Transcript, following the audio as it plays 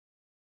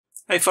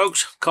Hey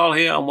folks, Carl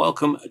here and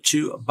welcome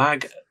to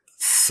bag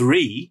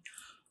 3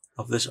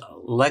 of this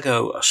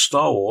LEGO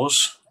Star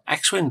Wars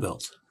X-Wing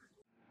build.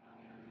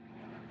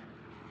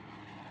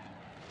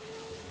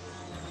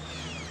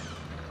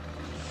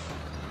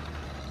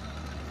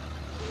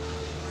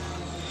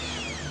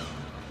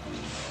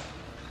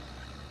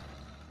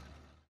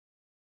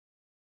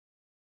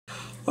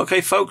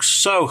 Okay folks,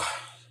 so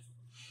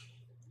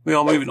we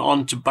are moving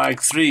on to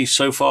bag 3.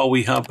 So far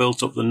we have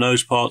built up the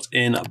nose part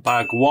in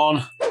bag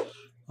 1.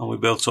 And we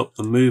built up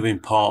the moving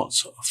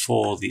parts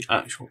for the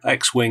actual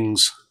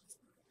X-Wings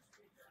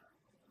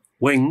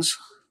wings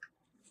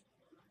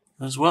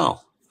as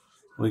well.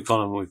 We've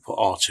gone and we've put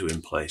R2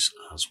 in place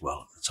as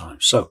well at the time.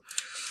 So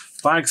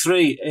bag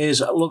 3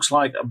 looks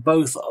like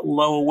both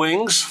lower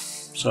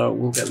wings. So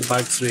we'll get the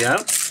bag 3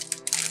 out.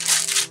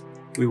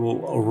 We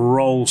will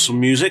roll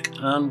some music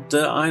and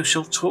I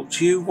shall talk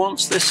to you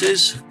once this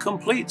is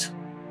complete.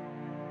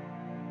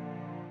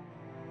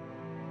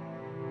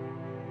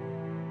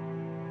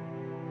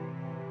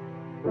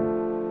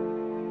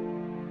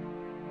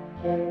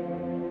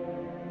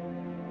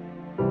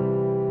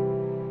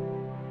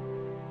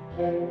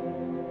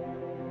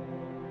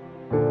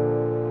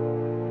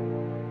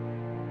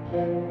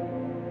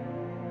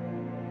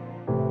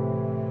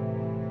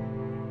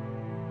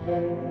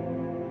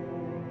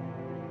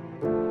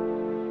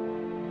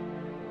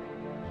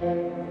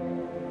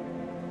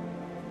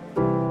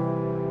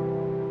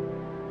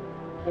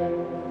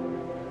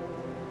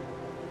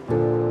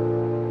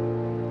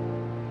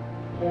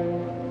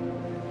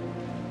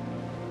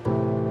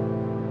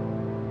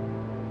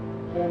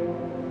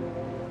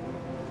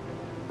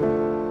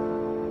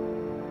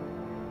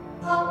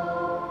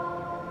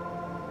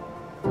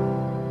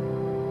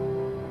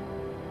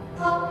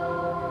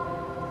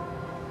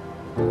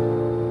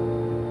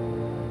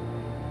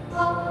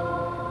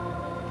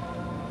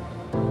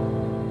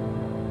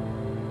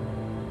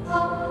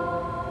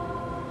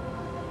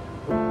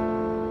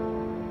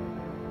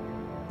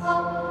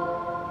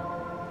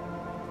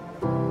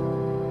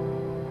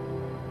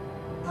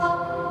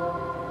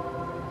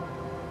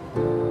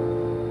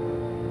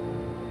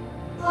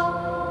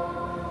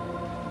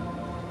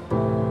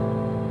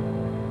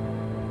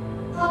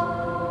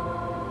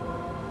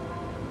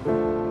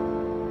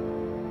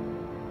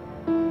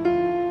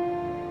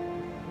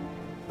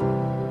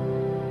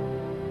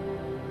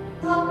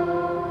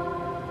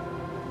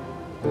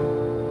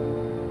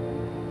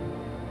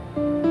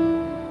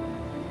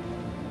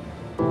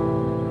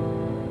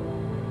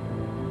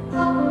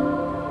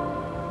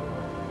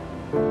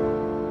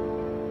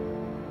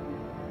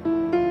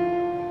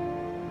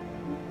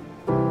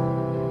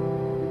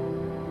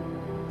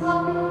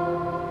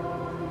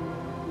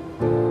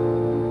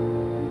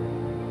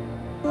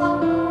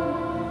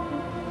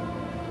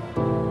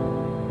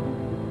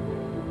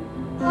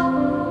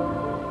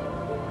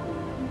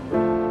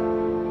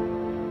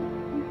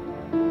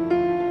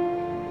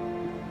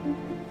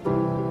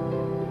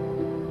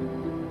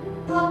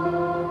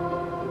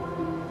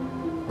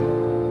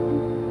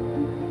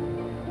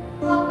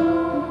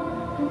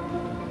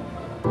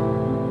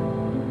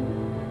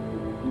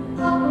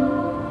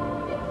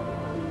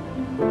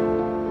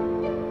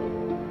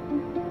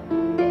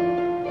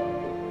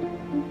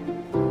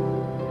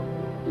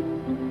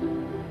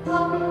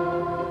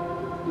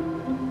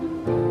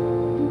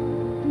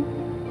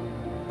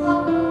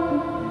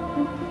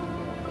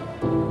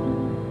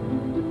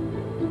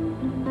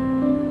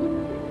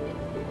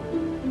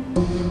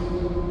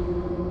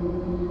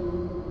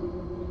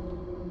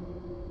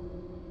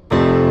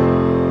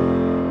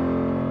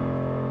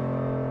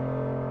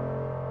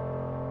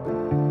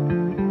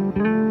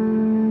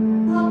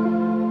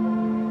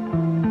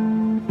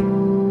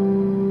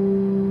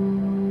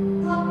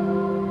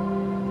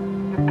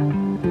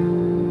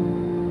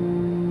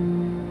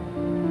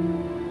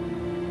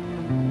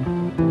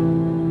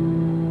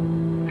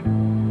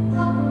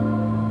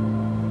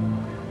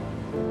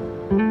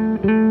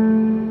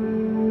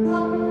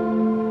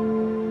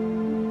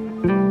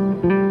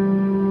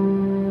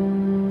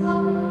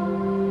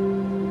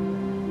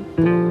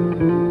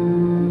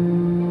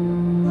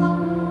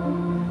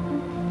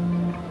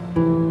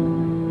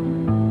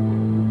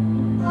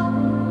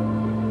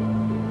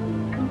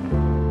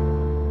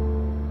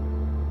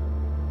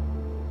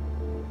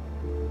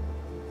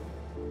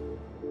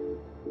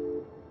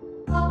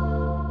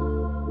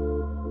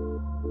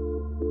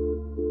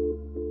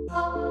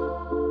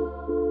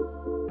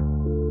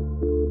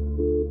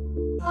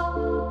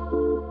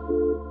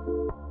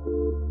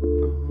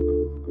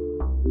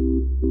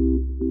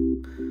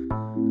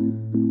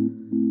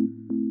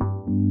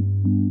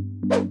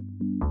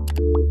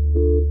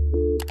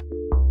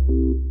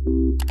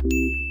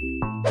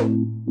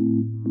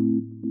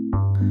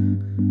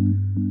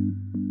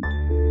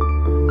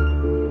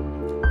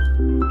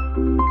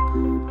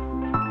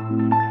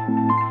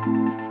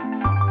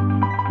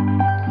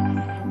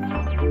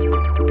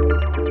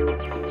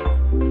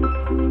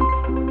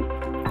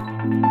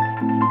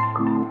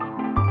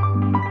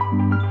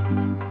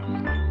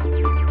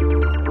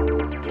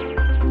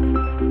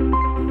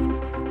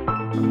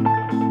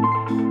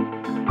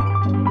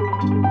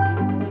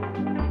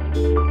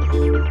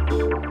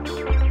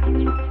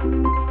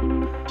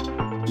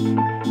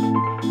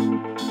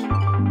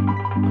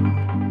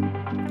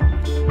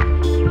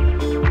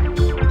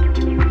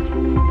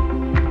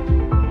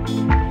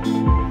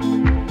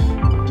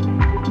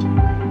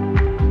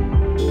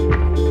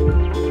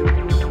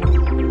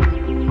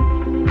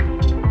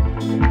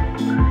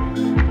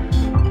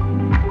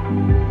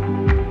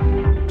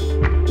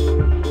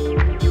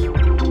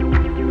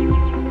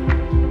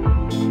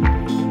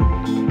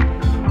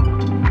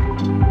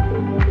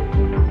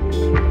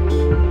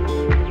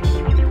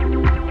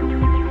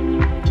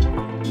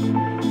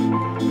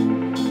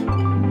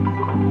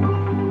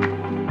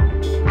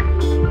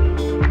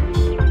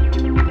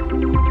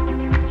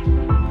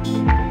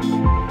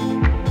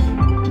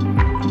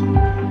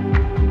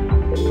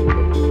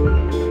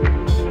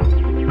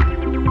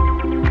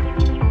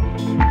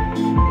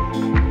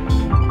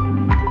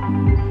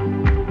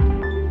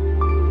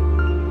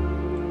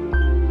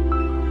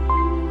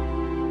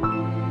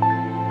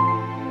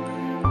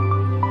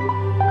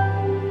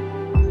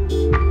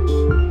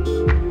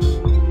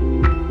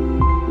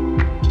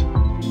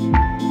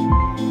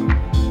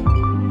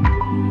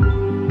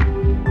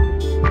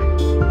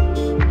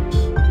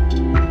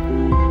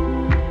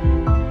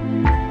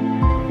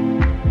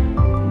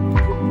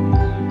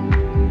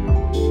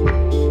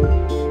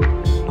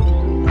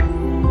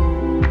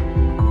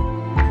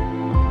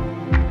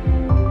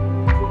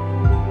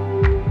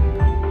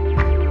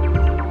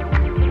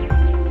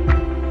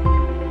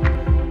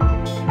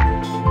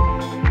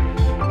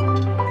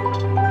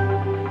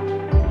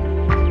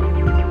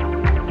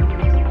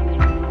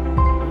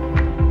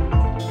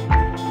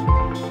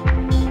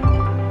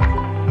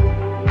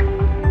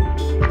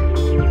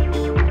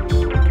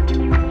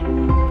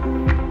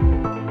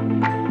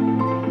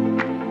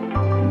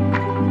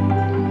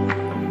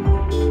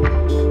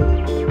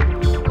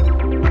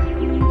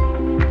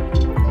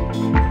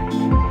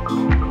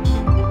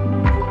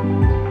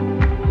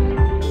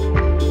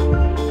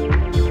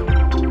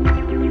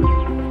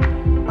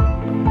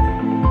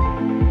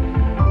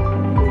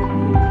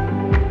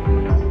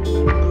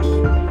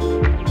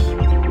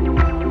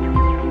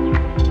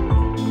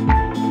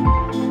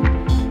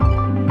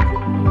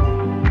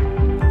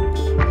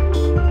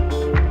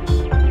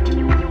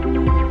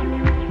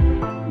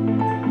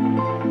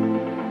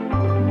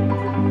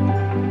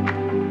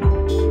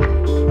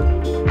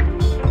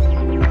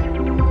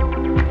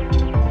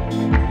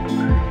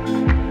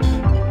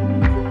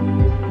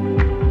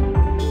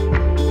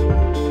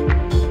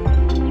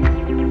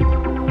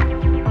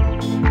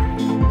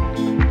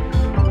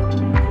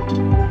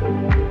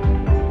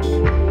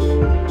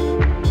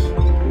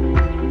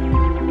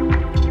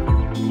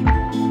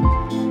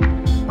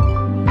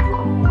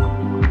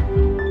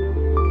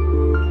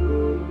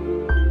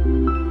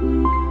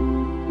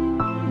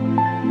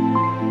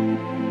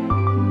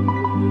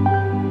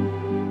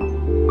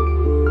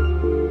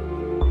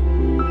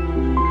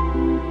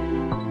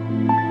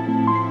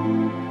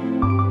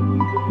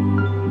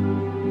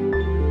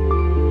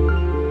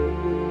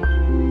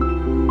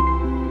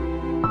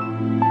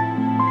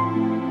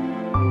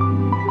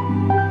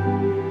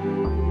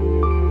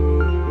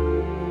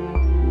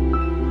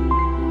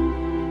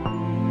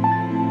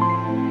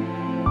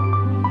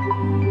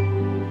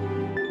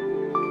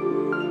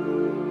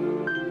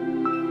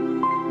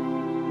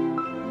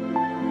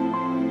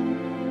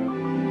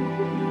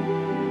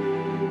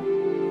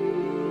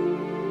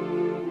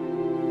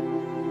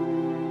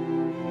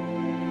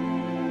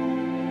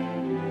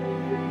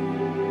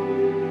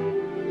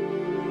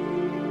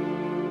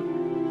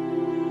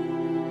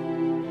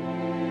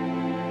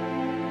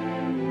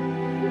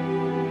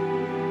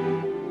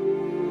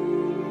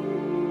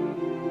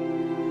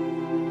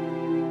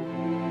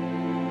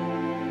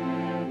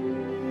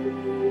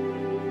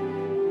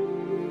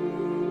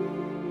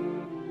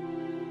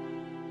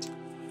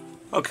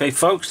 Okay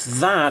folks,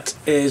 that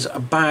is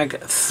bag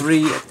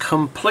 3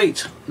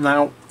 complete.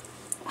 Now,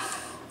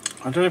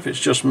 I don't know if it's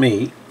just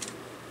me.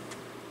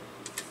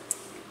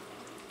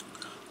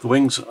 The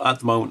wings at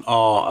the moment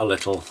are a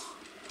little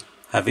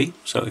heavy,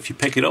 so if you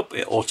pick it up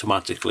it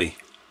automatically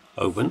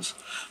opens.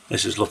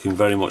 This is looking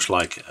very much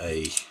like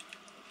a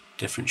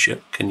different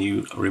ship. Can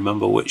you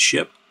remember which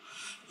ship?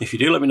 If you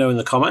do, let me know in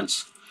the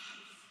comments.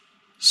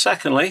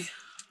 Secondly,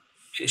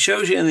 it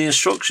shows you in the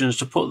instructions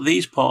to put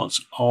these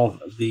parts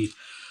of the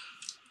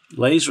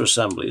laser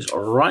assemblies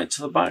right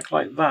to the back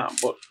like that,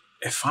 but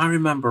if I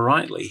remember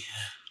rightly,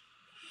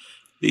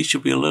 these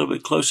should be a little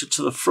bit closer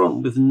to the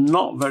front with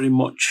not very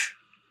much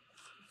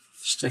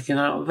sticking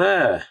out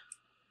there.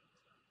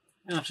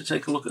 You have to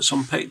take a look at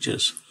some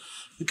pictures.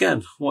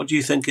 Again, what do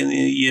you think in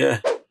the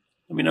let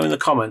me know in the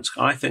comments.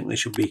 I think they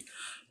should be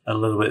a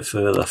little bit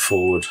further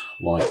forward,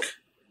 like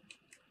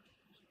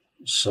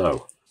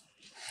so.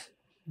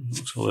 It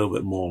looks a little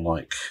bit more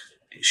like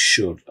it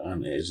should,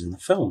 and it is in the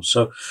film.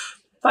 So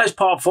that is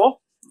part 4.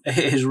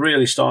 It is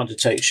really starting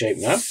to take shape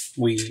now.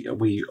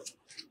 We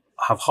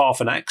have half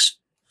an X,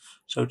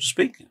 so to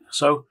speak.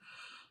 So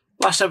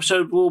last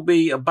episode will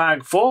be a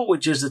bag 4,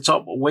 which is the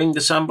top wing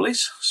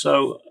assemblies.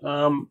 So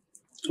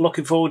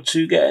looking forward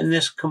to getting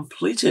this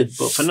completed.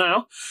 But for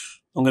now,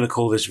 I'm going to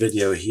call this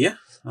video here.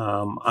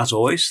 As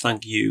always,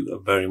 thank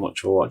you very much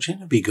for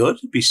watching. Be good,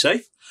 be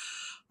safe.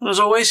 And as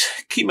always,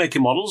 keep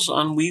making models,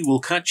 and we will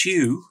catch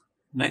you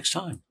next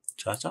time.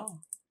 Ta-ta.